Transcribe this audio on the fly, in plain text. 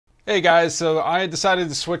Hey guys, so I decided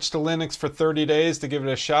to switch to Linux for 30 days to give it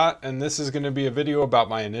a shot, and this is going to be a video about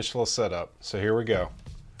my initial setup. So here we go.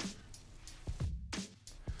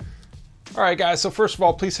 Alright guys, so first of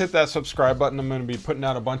all, please hit that subscribe button. I'm going to be putting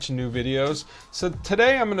out a bunch of new videos. So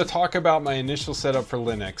today I'm going to talk about my initial setup for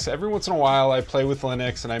Linux. Every once in a while I play with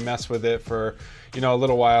Linux and I mess with it for, a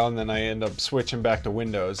little while, and then I end up switching back to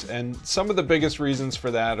Windows. And some of the biggest reasons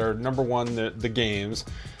for that are, number one, the games.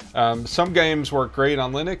 Some games work great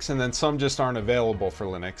on Linux and then some just aren't available for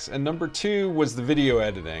Linux. And number two was the video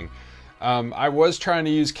editing. I was trying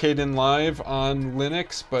to use Kdenlive on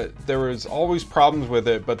Linux, but there was always problems with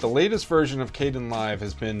it. But the latest version of Kdenlive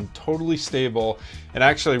has been totally stable and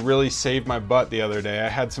actually really saved my butt the other day. I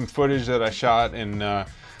had some footage that I shot in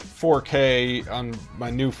 4K on my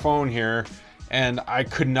new phone here, and I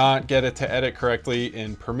could not get it to edit correctly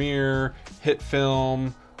in Premiere,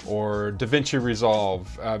 HitFilm, or DaVinci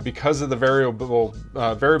Resolve. Because of the variable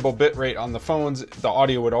bitrate on the phones, the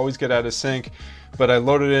audio would always get out of sync. But I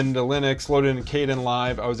loaded it into Linux, loaded it in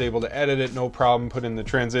Kdenlive. I was able to edit it, no problem, put in the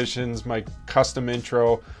transitions, my custom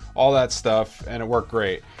intro, all that stuff, and it worked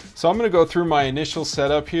great. So I'm going to go through my initial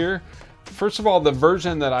setup here. First of all, the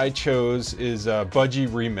version that I chose is Budgie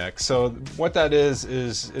Remix. So what that is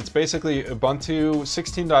it's basically Ubuntu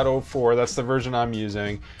 16.04. That's the version I'm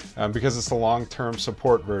using because it's the long-term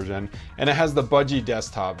support version. And it has the Budgie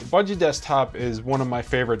desktop. The Budgie desktop is one of my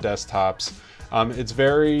favorite desktops. It's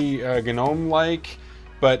very GNOME-like,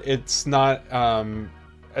 but it's not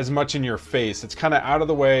as much in your face. It's kind of out of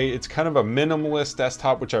the way. It's kind of a minimalist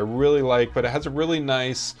desktop, which I really like, but it has a really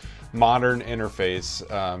nice modern interface,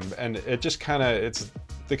 and it just it's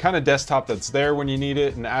the kind of desktop that's there when you need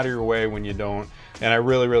it and out of your way when you don't, and I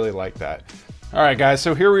really like that. Alright guys,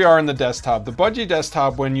 so here we are in the desktop. The Budgie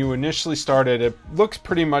desktop, when you initially start it, it looks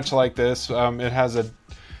pretty much like this. It has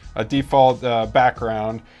a default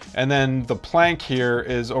background, and then the plank here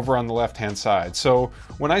is over on the left hand side. So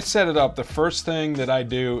when I set it up, the first thing that I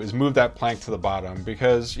do is move that plank to the bottom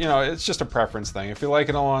because it's just a preference thing. If you like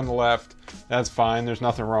it along the left, that's fine, there's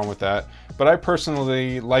nothing wrong with that, but I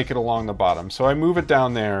personally like it along the bottom, so I move it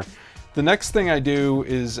down there. The next thing I do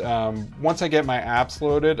is once I get my apps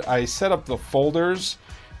loaded, I set up the folders,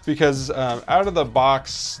 because out of the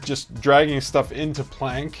box, just dragging stuff into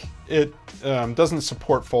Plank, it doesn't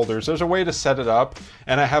support folders. There's a way to set it up,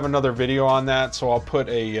 and I have another video on that, so I'll put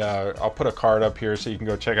a card up here so you can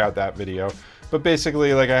go check out that video. But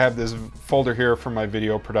basically, like, I have this folder here for my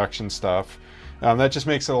video production stuff. That just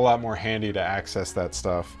makes it a lot more handy to access that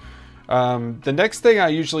stuff. The next thing I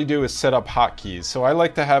usually do is set up hotkeys. So I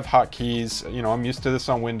like to have hotkeys. I'm used to this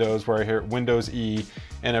on Windows, where I hit Windows E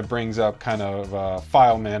and it brings up kind of a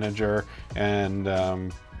file manager,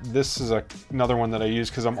 and this is another one that I use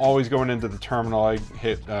because I'm always going into the terminal. I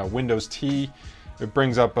hit Windows T, it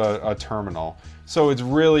brings up a terminal. So it's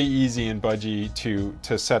really easy in Budgie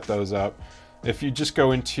to set those up. If you just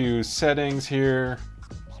go into settings here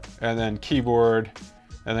and then keyboard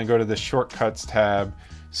and then go to the shortcuts tab.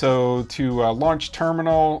 So to launch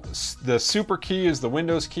terminal, the super key is the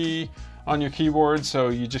Windows key on your keyboard. So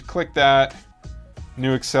you just click that,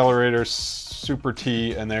 new accelerator, super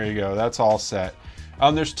T, and there you go. That's all set.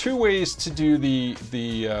 There's two ways to do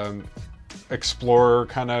the Explorer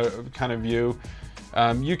kind of view.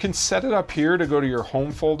 You can set it up here to go to your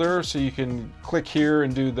home folder, so you can click here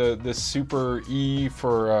and do the super E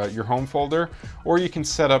for your home folder, or you can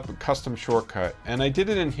set up a custom shortcut. And I did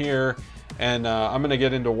it in here, and I'm going to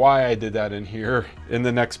get into why I did that in here in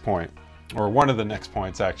the next point, or one of the next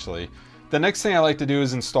points actually. The next thing I like to do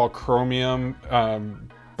is install Chromium.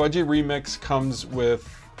 Budgie Remix comes with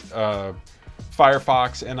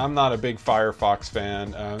Firefox, and I'm not a big Firefox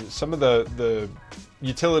fan. Some of the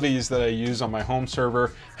utilities that I use on my home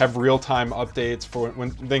server have real-time updates for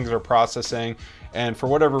when things are processing, and for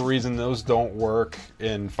whatever reason those don't work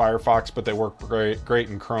in Firefox, but they work great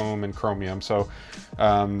in Chrome and Chromium. So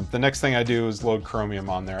the next thing I do is load Chromium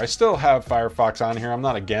on there. I still have Firefox on here. I'm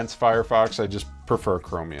not against Firefox, I just prefer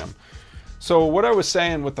Chromium. So what I was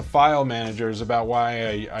saying with the file managers about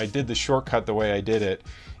why I did the shortcut the way I did it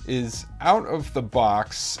is, out of the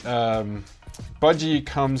box, Budgie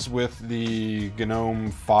comes with the GNOME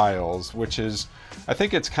files, which is, I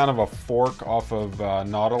think it's kind of a fork off of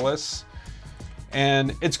Nautilus.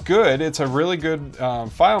 And it's good, it's a really good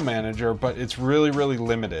file manager, but it's really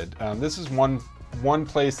limited. This is one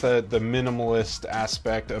place that the minimalist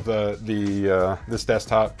aspect of this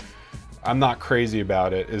desktop, I'm not crazy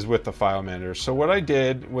about it, is with the file manager. So what I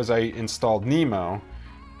did was I installed Nemo,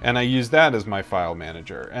 and I use that as my file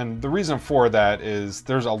manager. And the reason for that is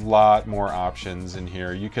there's a lot more options in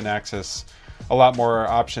here. You can access a lot more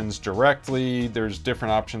options directly. There's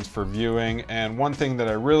different options for viewing. And one thing that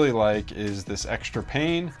I really like is this extra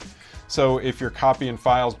pane. So if you're copying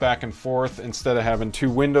files back and forth, instead of having two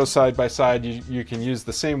windows side by side, you can use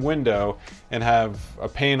the same window and have a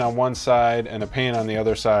pane on one side and a pane on the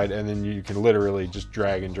other side, and then you can literally just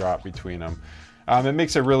drag and drop between them. It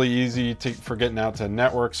makes it really easy for getting out to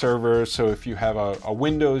network servers. So if you have a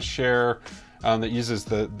Windows share that uses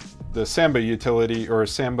the Samba utility or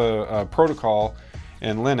Samba protocol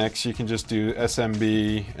in Linux, you can just do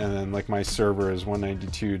SMB, and then like my server is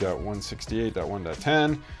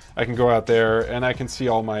 192.168.1.10. I can go out there and I can see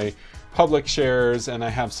all my public shares, and I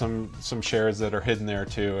have some shares that are hidden there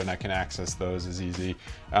too, and I can access those as easy.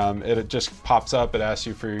 It just pops up, it asks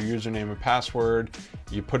you for your username and password.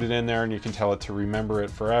 You put it in there and you can tell it to remember it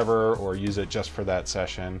forever or use it just for that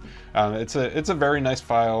session. It's a very nice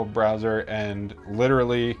file browser, and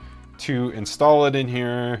literally to install it in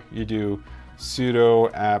here, you do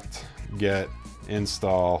sudo apt get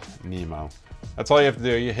install Nemo. That's all you have to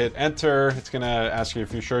do. You hit enter. It's going to ask you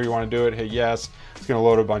if you're sure you want to do it. Hit yes. It's going to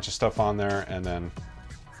load a bunch of stuff on there, and then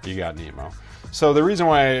you got Nemo. So the reason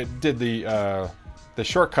why I did the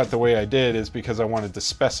shortcut the way I did is because I wanted to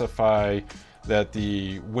specify that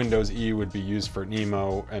the Windows E would be used for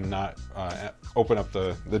Nemo and not open up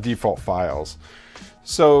the default files.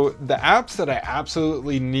 So the apps that I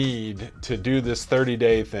absolutely need to do this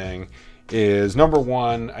 30-day thing is, number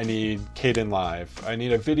one, I need Kdenlive. I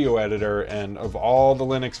need a video editor, and of all the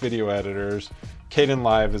Linux video editors,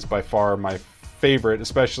 Kdenlive is by far my favorite,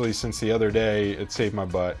 especially since the other day it saved my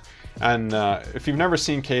butt. And if you've never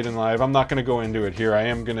seen Kdenlive, I'm not going to go into it here. I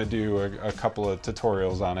am going to do a couple of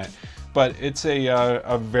tutorials on it, but it's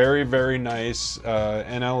a very, very nice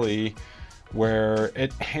NLE where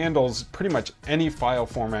it handles pretty much any file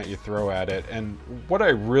format you throw at it. And what I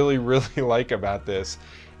really, really like about this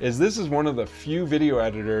is one of the few video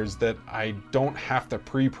editors that I don't have to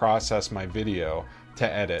pre-process my video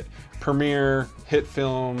to edit. Premiere,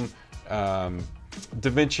 HitFilm,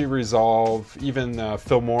 DaVinci Resolve, even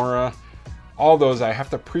Filmora, all those I have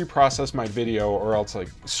to pre-process my video, or else like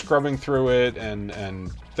scrubbing through it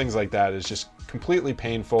and things like that is just completely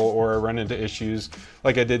painful, or I run into issues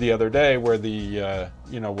like I did the other day where the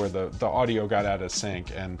audio got out of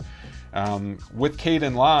sync. And with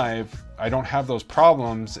Kdenlive, I don't have those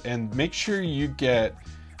problems. And make sure you get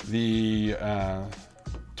the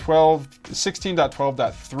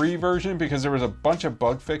 16.12.3 version, because there was a bunch of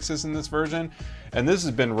bug fixes in this version, and this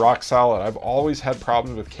has been rock solid. I've always had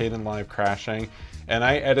problems with Kdenlive crashing, and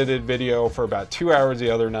I edited video for about 2 hours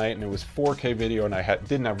the other night, and it was 4K video, and I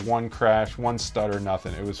didn't have one crash, one stutter,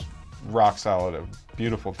 nothing. It was rock solid, a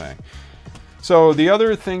beautiful thing. So the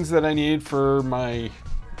other things that I need for my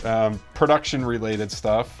production related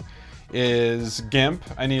stuff is Gimp.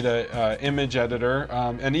 I need a image editor,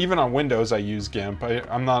 and even on Windows I use Gimp.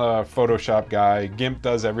 I'm not a Photoshop guy. Gimp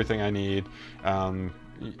does everything I need.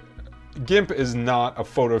 Gimp is not a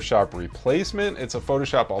Photoshop replacement, it's a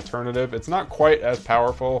Photoshop alternative. It's not quite as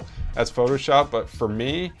powerful as Photoshop, but for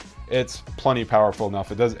me it's plenty powerful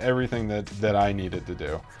enough. It does everything that I need it to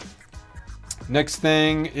do. Next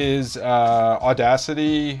thing is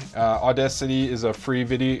Audacity. Audacity is a free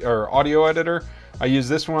video or audio editor. I use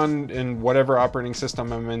this one in whatever operating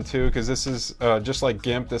system I'm into, because this is just like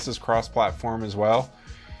Gimp, this is cross-platform as well.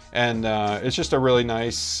 And it's just a really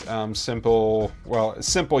nice, simple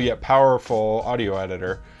yet powerful audio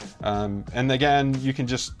editor. And again, you can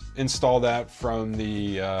just install that from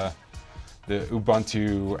the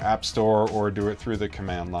Ubuntu App Store, or do it through the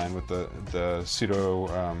command line with the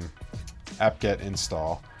sudo apt-get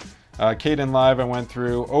install. Kdenlive I went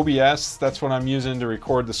through. OBS, that's what I'm using to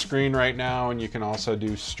record the screen right now, and you can also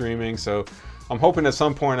do streaming. So I'm hoping at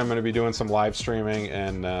some point I'm going to be doing some live streaming,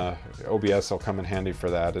 and OBS will come in handy for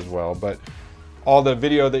that as well. But all the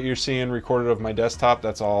video that you're seeing recorded of my desktop,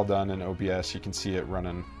 that's all done in OBS. You can see it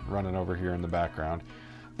running over here in the background.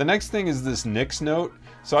 The next thing is this Nix Note.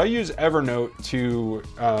 So I use Evernote to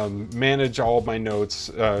manage all of my notes,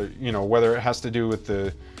 whether it has to do with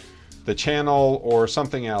the channel or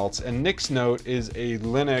something else. And Nix Note is a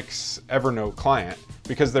Linux Evernote client,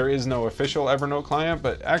 because there is no official Evernote client,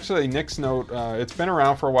 but actually Nix Note, it's been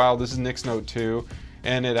around for a while. This is Nix Note 2,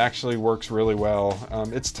 and it actually works really well.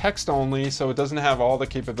 It's text only, so it doesn't have all the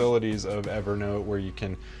capabilities of Evernote where you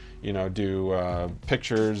can, do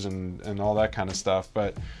pictures and all that kind of stuff.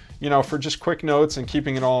 But for just quick notes and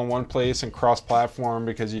keeping it all in one place and cross-platform,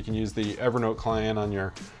 because you can use the Evernote client on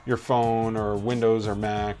your phone or Windows or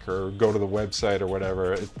Mac, or go to the website or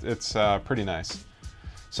whatever. It's pretty nice.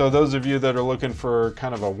 So those of you that are looking for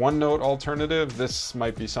kind of a OneNote alternative, this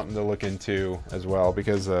might be something to look into as well,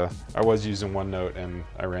 because I was using OneNote and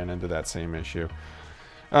I ran into that same issue.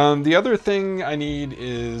 The other thing I need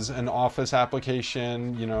is an Office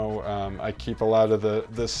application. You know, I keep a lot of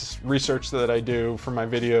this research that I do for my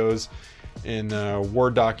videos in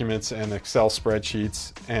Word documents and Excel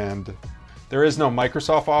spreadsheets, and there is no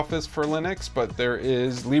Microsoft Office for Linux, but there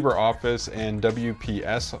is LibreOffice and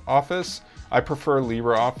WPS Office. I prefer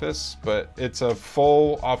LibreOffice, but it's a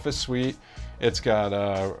full Office suite. It's got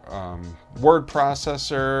a word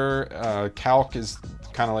processor, Calc is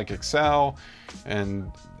kind of like Excel,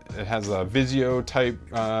 and it has a Visio type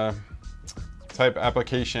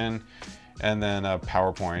application, and then a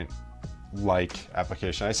PowerPoint-like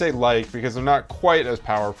application. I say like because they're not quite as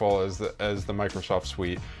powerful as the Microsoft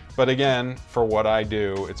suite, but again, for what I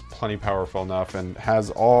do, it's plenty powerful enough and has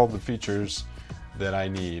all the features that I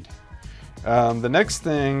need. The next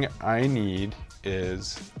thing I need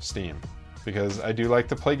is Steam, because I do like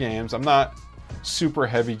to play games. I'm not super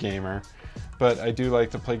heavy gamer, but I do like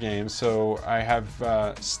to play games, so I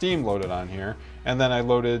have Steam loaded on here, and then I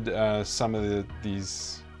loaded some of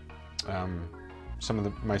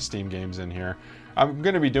my Steam games in here. I'm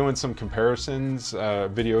going to be doing some comparisons,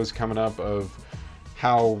 videos coming up of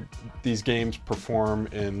how these games perform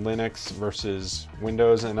in Linux versus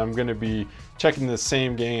Windows, and I'm going to be checking the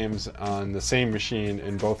same games on the same machine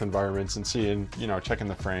in both environments and seeing, you know, checking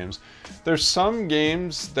the frames. There's some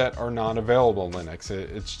games that are not available in Linux.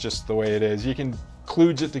 It's just the way it is. You can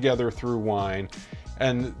kludge it together through Wine,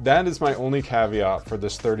 and that is my only caveat for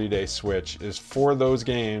this 30-day switch, is for those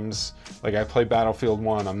games, like I play Battlefield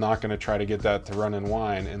 1, I'm not going to try to get that to run in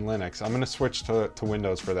Wine in Linux. I'm going to switch to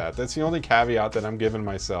Windows for that. That's the only caveat that I'm giving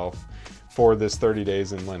myself for this 30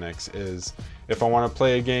 days in Linux, is if I want to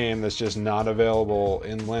play a game that's just not available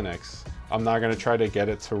in Linux, I'm not going to try to get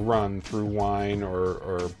it to run through Wine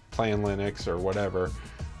or play in Linux or whatever.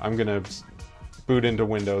 I'm going to boot into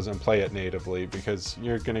Windows and play it natively, because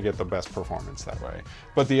you're going to get the best performance that way.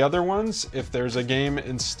 But the other ones, if there's a game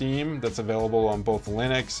in Steam that's available on both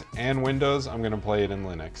Linux and Windows, I'm going to play it in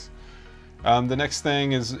Linux. The next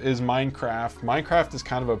thing is Minecraft. Minecraft is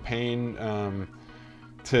kind of a pain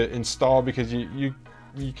to install, because you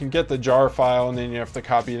can get the jar file and then you have to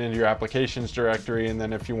copy it into your applications directory, and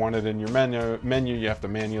then if you want it in your menu you have to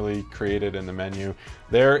manually create it in the menu.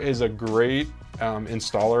 There is a great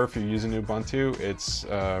installer if you're using Ubuntu. It's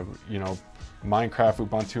you know, Minecraft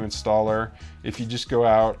Ubuntu installer. If you just go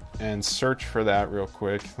out and search for that real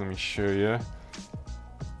quick, let me show you.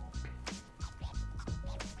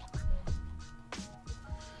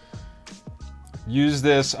 Use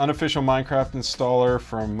this unofficial Minecraft installer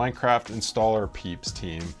from Minecraft Installer Peeps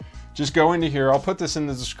team. Just go into here, I'll put this in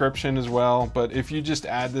the description as well, but if you just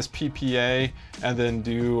add this PPA and then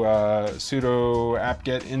do sudo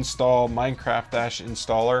apt-get install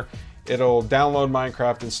Minecraft-installer, it'll download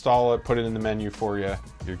Minecraft, install it, put it in the menu for you,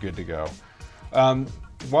 you're good to go.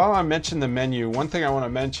 While I mention the menu, one thing I want to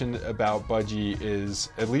mention about Budgie is,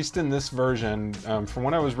 at least in this version, from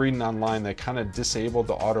what I was reading online, they kind of disabled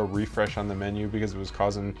the auto refresh on the menu because it was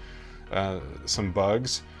causing some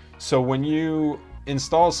bugs. So when you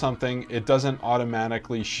install something, it doesn't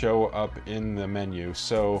automatically show up in the menu.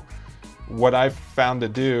 So what I've found to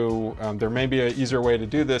do, there may be an easier way to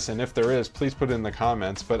do this, and if there is, please put it in the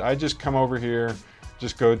comments, but I just come over here,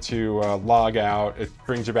 just go to log out, it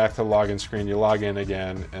brings you back to the login screen, you log in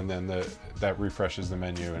again, and then that refreshes the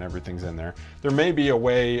menu and everything's in there. There may be a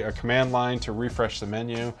way, a command line to refresh the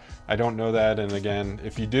menu. I don't know that, and again,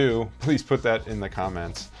 if you do, please put that in the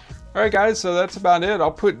comments. All right guys, so that's about it. I'll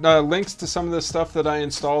put links to some of the stuff that I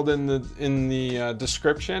installed in the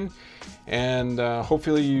description, and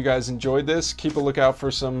hopefully you guys enjoyed this. Keep a lookout for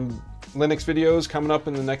some Linux videos coming up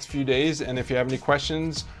in the next few days, and if you have any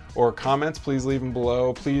questions or comments, please leave them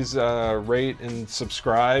below. Please rate and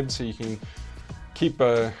subscribe so you can keep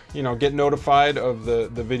get notified of the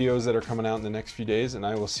videos that are coming out in the next few days, and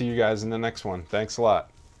I will see you guys in the next one. Thanks a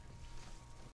lot.